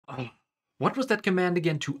What was that command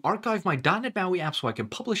again? To archive my .NET MAUI app so I can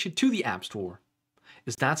publish it to the App Store.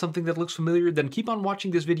 Is that something that looks familiar? Then keep on watching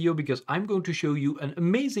this video because I'm going to show you an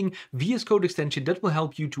amazing VS Code extension that will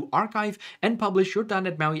help you to archive and publish your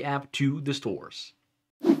 .NET MAUI app to the stores.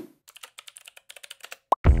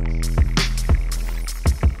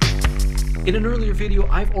 In an earlier video,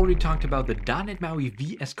 I've already talked about the .NET MAUI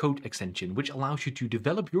VS Code extension, which allows you to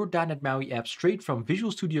develop your .NET MAUI app straight from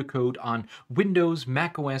Visual Studio Code on Windows,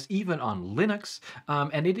 macOS, even on Linux.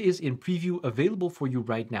 And it is in preview available for you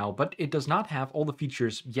right now, but it does not have all the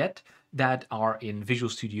features yet that are in Visual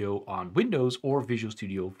Studio on Windows or Visual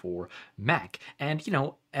Studio for Mac. And you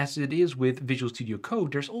know, as it is with Visual Studio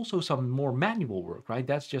Code, there's also some more manual work, right?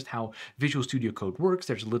 That's just how Visual Studio Code works.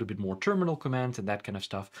 There's a little bit more terminal commands and that kind of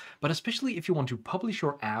stuff. But especially if you want to publish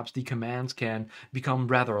your apps, the commands can become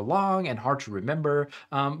rather long and hard to remember.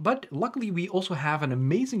 But luckily, we also have an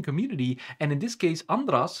amazing community. And in this case,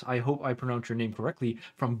 Andras, I hope I pronounced your name correctly,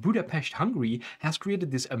 from Budapest, Hungary, has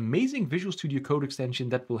created this amazing Visual Studio Code extension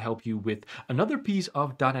that will help you with another piece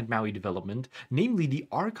of .NET MAUI development, namely the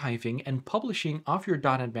archiving and publishing of your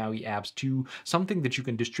 .NET MAUI apps to something that you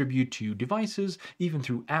can distribute to devices, even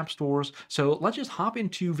through app stores. So let's just hop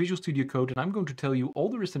into Visual Studio Code and I'm going to tell you all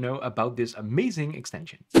there is to know about this amazing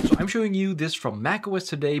extension. So I'm showing you this from macOS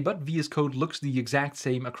today, but VS Code looks the exact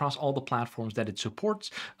same across all the platforms that it supports.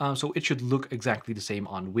 So it should look exactly the same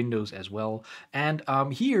on Windows as well. And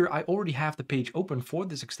here I already have the page open for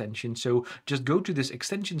this extension. So just go to this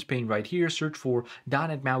extensions pane right here, search for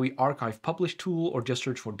 .NET MAUI Archive Publish Tool, or just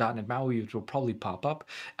search for .NET MAUI, it will probably pop up.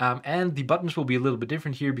 And the buttons will be a little bit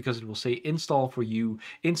different here because it will say install for you,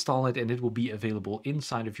 install it, and it will be available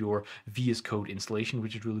inside of your VS Code installation,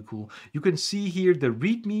 which is really cool. You can see here the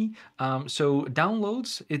README. So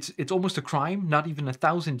downloads, it's almost a crime, not even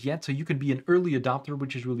 1,000 yet. So you can be an early adopter,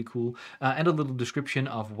 which is really cool, and a little description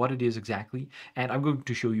of what it is exactly. And I'm going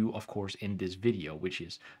to show you, of course, in this video, which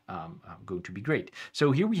is going to be great.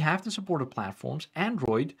 So here we have the supported platforms,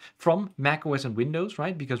 Android from macOS and Windows,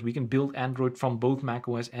 right? Because we can build Android from both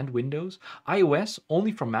macOS and Windows. iOS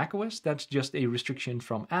only from macOS. That's just a restriction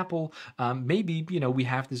from Apple. Maybe, you know, we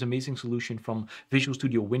have this amazing solution from Visual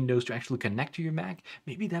Studio Windows to actually connect to your Mac.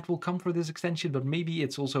 Maybe that will come for this extension, but maybe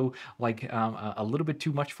it's also like a little bit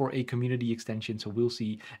too much for a community extension. So we'll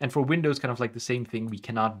see. And for Windows, kind of like the same thing. We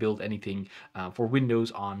cannot build anything for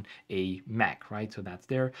Windows on a Mac, right? So that's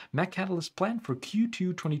there. Mac Catalyst planned for Q2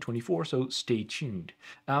 2024, so stay tuned.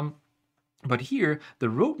 But here, the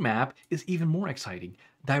roadmap is even more exciting.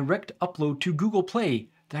 Direct upload to Google Play.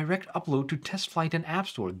 Direct upload to Test Flight and App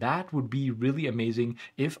Store. That would be really amazing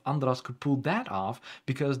if Andras could pull that off,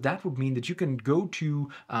 because that would mean that you can go to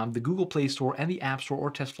the Google Play Store and the App Store or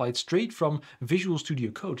Test Flight straight from Visual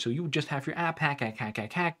Studio Code. So you would just have your app,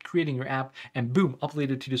 hack, creating your app, and boom,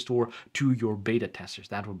 upload it to the store to your beta testers.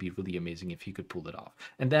 That would be really amazing if you could pull it off.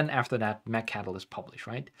 And then after that, Mac Catalyst publish,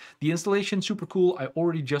 right? The installation, super cool. I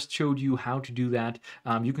already just showed you how to do that.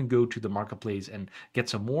 You can go to the marketplace and get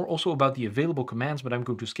some more also about the available commands, but I'm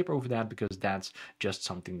going to skip over that because that's just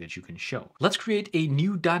something that you can show. Let's create a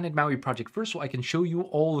new .NET MAUI project first so I can show you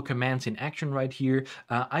all the commands in action right here.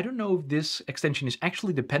 I don't know if this extension is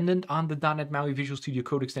actually dependent on the .NET MAUI Visual Studio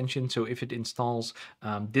Code extension, so if it installs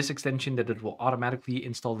this extension, that it will automatically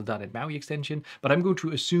install the .NET MAUI extension, but I'm going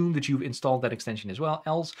to assume that you've installed that extension as well.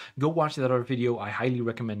 Else, go watch that other video. I highly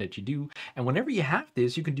recommend that you do. And whenever you have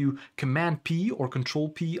this, you can do Command P or Control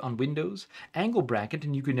P on Windows, angle bracket,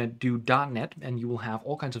 and you can do .NET, and you will have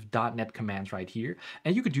all kinds of .NET commands right here,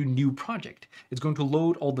 and you could do new project. It's going to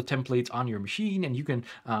load all the templates on your machine, and you can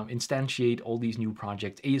instantiate all these new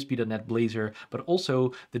projects, ASP.NET Blazor, but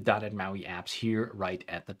also the .NET MAUI apps here right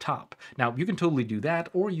at the top. Now, you can totally do that,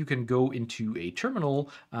 or you can go into a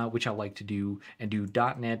terminal, which I like to do, and do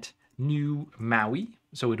 .NET new MAUI.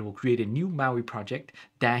 So it will create a new MAUI project,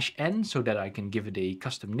 -n, so that I can give it a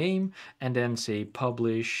custom name, and then say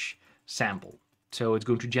publish sample. So it's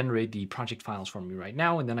going to generate the project files for me right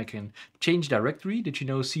now, and then I can change directory. Did you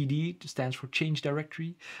know CD stands for change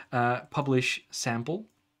directory? Publish sample.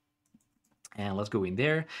 And let's go in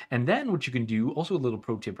there. And then what you can do, also a little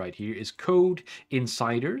pro tip right here, is code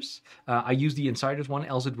insiders. I use the insiders one,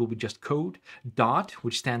 else it will be just code dot,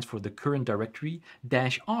 which stands for the current directory,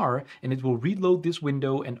 -r, and it will reload this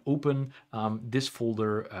window and open this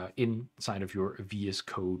folder inside of your VS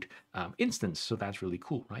Code instance. So that's really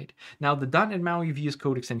cool, right? Now the .NET MAUI VS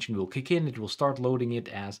Code extension will kick in. It will start loading it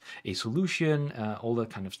as a solution, all that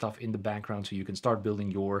kind of stuff in the background, so you can start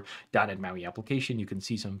building your .NET MAUI application. You can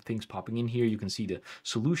see some things popping in here. here, you can see the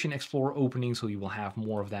Solution Explorer opening, so you will have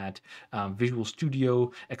more of that Visual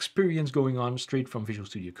Studio experience going on straight from Visual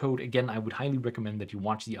Studio Code. Again, I would highly recommend that you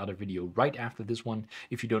watch the other video right after this one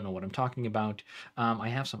if you don't know what I'm talking about. I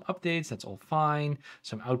have some updates, that's all fine,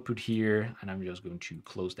 some output here, and I'm just going to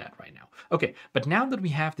close that right now. Okay, but now that we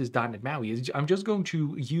have this .NET MAUI, I'm just going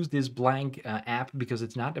to use this blank app because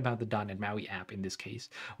it's not about the .NET MAUI app in this case.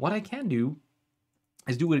 What I can do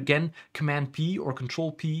is do it again, Command P or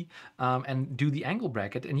Control P, and do the angle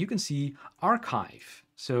bracket, and you can see archive.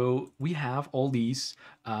 So we have all these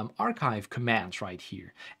archive commands right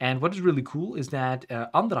here. And what is really cool is that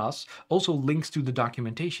Andras also links to the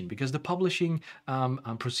documentation, because the publishing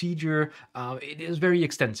procedure, it is very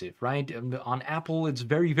extensive, right? On Apple, it's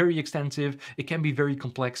very, very extensive. It can be very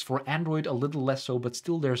complex. For Android, a little less so, but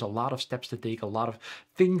still there's a lot of steps to take, a lot of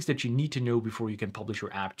things that you need to know before you can publish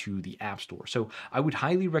your app to the App Store. So I would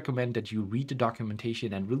highly recommend that you read the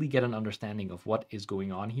documentation and really get an understanding of what is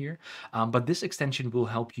going on here. But this extension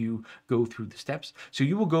will help you go through the steps. So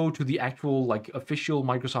you will go to the actual like official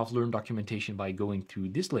Microsoft Learn documentation by going through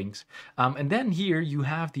these links. And then here you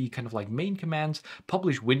have the kind of like main commands,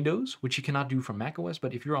 publish Windows, which you cannot do from macOS,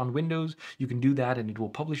 but if you're on Windows, you can do that and it will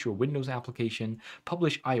publish your Windows application,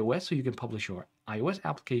 publish iOS, so you can publish your iOS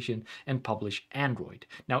application, and publish Android.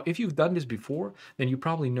 Now, if you've done this before, then you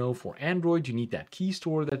probably know for Android, you need that key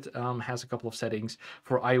store that has a couple of settings.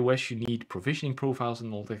 For iOS, you need provisioning profiles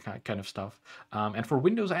and all that kind of stuff. And for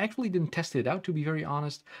Windows, I actually didn't test it out, to be very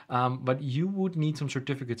honest, but you would need some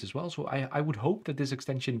certificates as well. So I would hope that this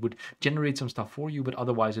extension would generate some stuff for you, but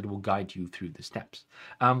otherwise it will guide you through the steps.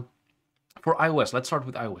 For iOS, let's start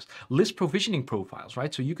with iOS. List provisioning profiles,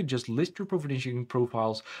 right? So you could just list your provisioning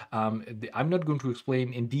profiles. I'm not going to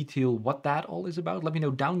explain in detail what that all is about. Let me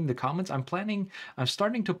know down in the comments. I'm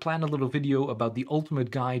starting to plan a little video about the ultimate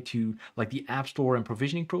guide to like the App Store and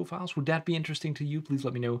provisioning profiles. Would that be interesting to you? Please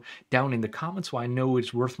let me know down in the comments so I know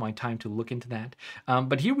it's worth my time to look into that.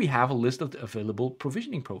 But here we have a list of the available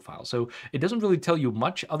provisioning profiles. So it doesn't really tell you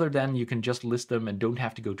much other than you can just list them and don't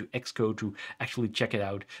have to go to Xcode to actually check it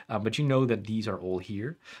out. But you know that these are all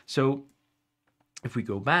here. So if we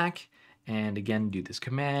go back and again do this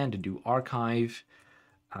command and do archive,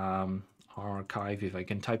 if I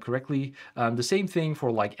can type correctly, the same thing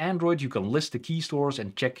for like Android, you can list the key stores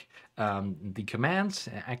and check the commands.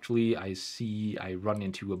 Actually, I see I run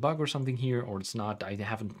into a bug or something here, or it's not, I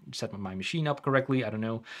haven't set my machine up correctly. I don't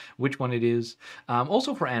know which one it is.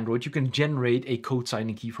 Also for Android, you can generate a code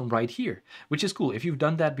signing key from right here, which is cool. If you've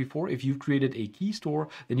done that before, if you've created a key store,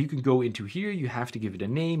 then you can go into here. You have to give it a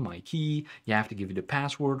name, my key. You have to give it a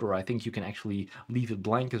password, or I think you can actually leave it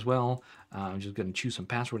blank as well. I'm just going to choose some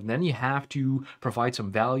password, and then you have to provide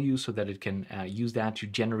some value so that it can use that to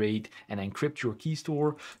generate and encrypt your key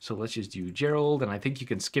store. So let's just do Gerald, and I think you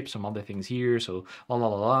can skip some other things here. So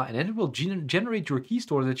and then it will generate your key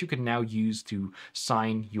store that you can now use to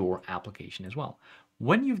sign your application as well.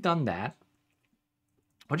 When you've done that,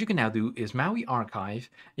 what you can now do is MAUI Archive,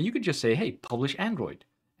 and you could just say, hey, publish Android,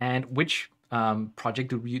 and which project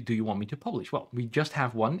do you want me to publish? Well, we just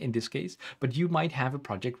have one in this case, but you might have a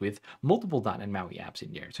project with multiple .NET MAUI apps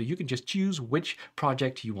in there. So you can just choose which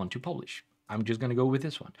project you want to publish. I'm just going to go with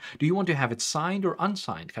this one. Do you want to have it signed or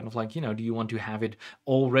unsigned? Kind of like, you know, do you want to have it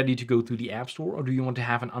all ready to go through the App Store, or do you want to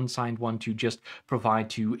have an unsigned one to just provide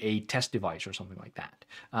to a test device or something like that?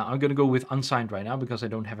 I'm going to go with unsigned right now because I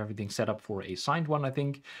don't have everything set up for a signed one, I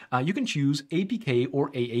think. You can choose APK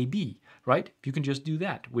or AAB, right? You can just do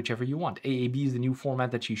that, whichever you want. AAB is the new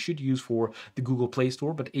format that you should use for the Google Play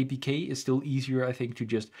Store, but APK is still easier, I think, to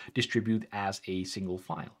just distribute as a single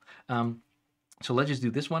file. So let's just do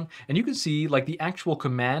this one, and you can see like the actual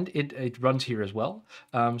command, it runs here as well.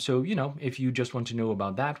 So, you know, if you just want to know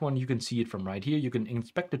about that one, you can see it from right here. You can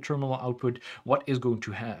inspect the terminal output, what is going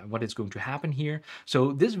to happen here.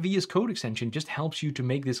 So this VS Code extension just helps you to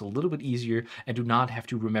make this a little bit easier and do not have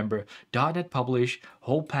to remember .NET publish,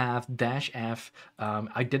 whole path, -f,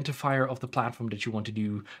 identifier of the platform that you want to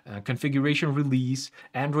do, configuration release,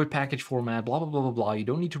 Android package format, blah, blah, blah, blah, blah. You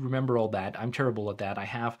don't need to remember all that. I'm terrible at that. I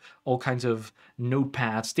have all kinds of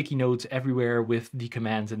notepads, sticky notes everywhere with the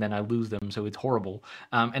commands, and then I lose them, so it's horrible.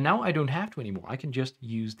 And now I don't have to anymore. I can just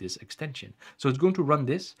use this extension. So it's going to run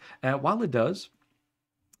this. While it does,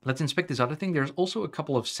 Let's inspect this other thing. There's also a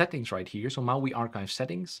couple of settings right here. So MAUI Archive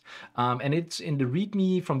settings, and it's in the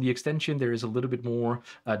README from the extension. There is a little bit more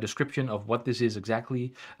description of what this is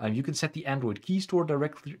exactly. You can set the Android key store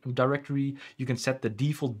directory. You can set the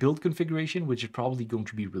default build configuration, which is probably going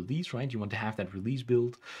to be release, right? You want to have that release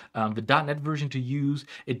build. The .NET version to use.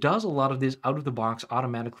 It does a lot of this out of the box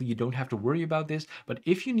automatically. You don't have to worry about this. But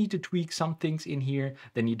if you need to tweak some things in here,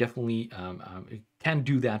 then you definitely can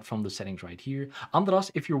do that from the settings right here.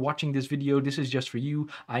 Andras, if you're watching this video, this is just for you.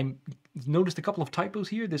 I noticed a couple of typos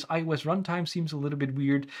here. This iOS runtime seems a little bit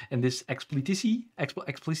weird, and this explicity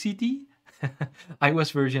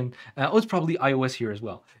iOS version, oh, it's probably iOS here as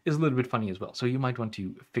well, is a little bit funny as well. So you might want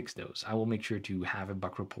to fix those. I will make sure to have a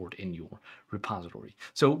bug report in your repository.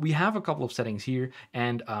 So we have a couple of settings here,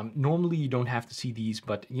 and normally you don't have to see these,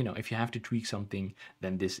 but you know, if you have to tweak something,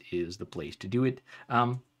 then this is the place to do it.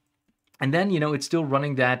 And then, you know, it's still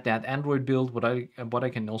running that Android build. What I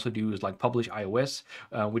can also do is like publish iOS,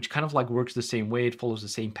 which kind of like works the same way. It follows the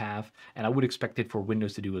same path, and I would expect it for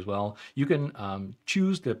Windows to do as well. You can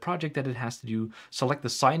choose the project that it has to do, select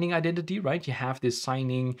the signing identity, right? You have this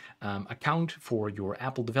signing account for your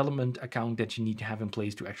Apple development account that you need to have in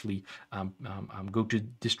place to actually go to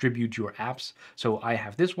distribute your apps. So I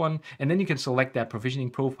have this one, and then you can select that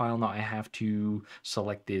provisioning profile. Now I have to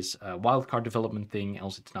select this wildcard development thing,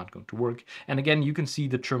 else it's not going to work. And again, you can see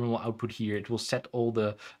the terminal output here. It will set all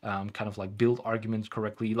the kind of like build arguments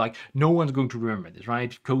correctly. Like no one's going to remember this,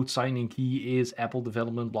 right? Code signing key is Apple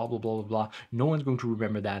development, blah, blah, blah, blah, blah. No one's going to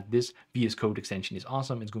remember that. This VSCode extension is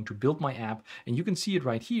awesome. It's going to build my app. And you can see it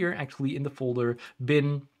right here, actually in the folder,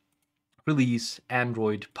 bin, release,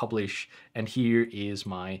 Android, publish. And here is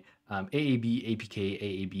my AAB, APK,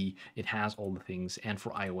 AAB. It has all the things. And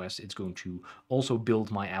for iOS, it's going to also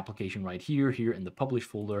build my application right here in the publish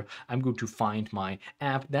folder. I'm going to find my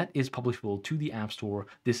app that is publishable to the App Store.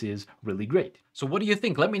 This is really great. So what do you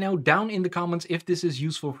think? Let me know down in the comments if this is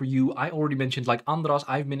useful for you. I already mentioned like Andras,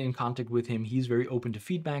 I've been in contact with him. He's very open to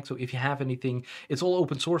feedback. So if you have anything, it's all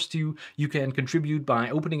open source too. You can contribute by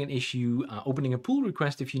opening an issue, opening a pull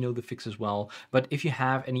request if you know the fix as well. But if you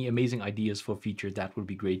have any amazing ideas for features, that would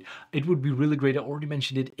be great. It would be really great, I already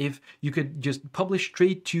mentioned it, if you could just publish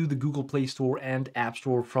straight to the Google Play Store and App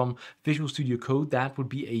Store from Visual Studio Code. That would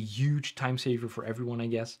be a huge time saver for everyone, I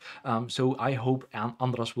guess. So I hope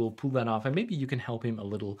Andras will pull that off, and maybe you can help him a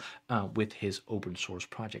little with his open source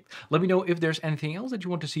project. Let me know if there's anything else that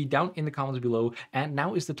you want to see down in the comments below. And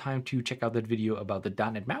now is the time to check out that video about the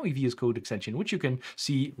 .NET MAUI VS Code extension, which you can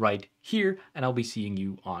see right here, and I'll be seeing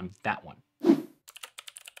you on that one.